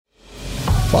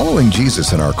Following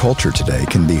Jesus in our culture today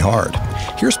can be hard.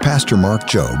 Here's Pastor Mark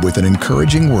Jobe with an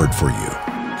encouraging word for you.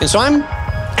 And so I'm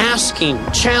asking,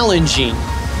 challenging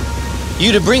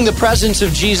you to bring the presence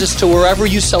of Jesus to wherever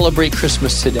you celebrate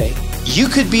Christmas today. You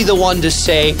could be the one to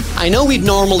say, I know we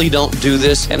normally don't do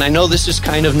this, and I know this is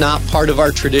kind of not part of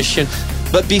our tradition,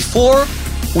 but before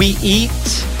we eat,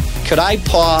 could I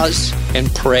pause and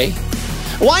pray?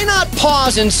 Why not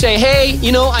pause and say, hey,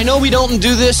 I know we don't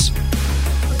do this,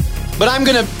 but I'm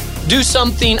going to do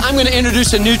something. I'm going to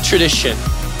introduce a new tradition.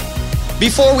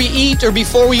 Before we eat or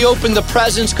before we open the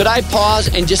presents, could I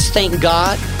pause and just thank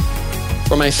God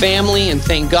for my family and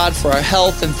thank God for our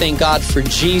health and thank God for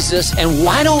Jesus? And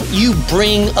why don't you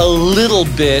bring a little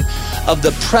bit of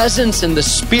the presence and the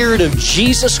Spirit of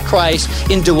Jesus Christ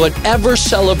into whatever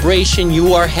celebration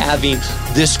you are having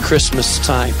this Christmas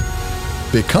time?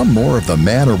 Become more of the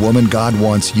man or woman God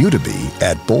wants you to be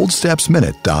at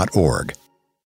boldstepsminute.org.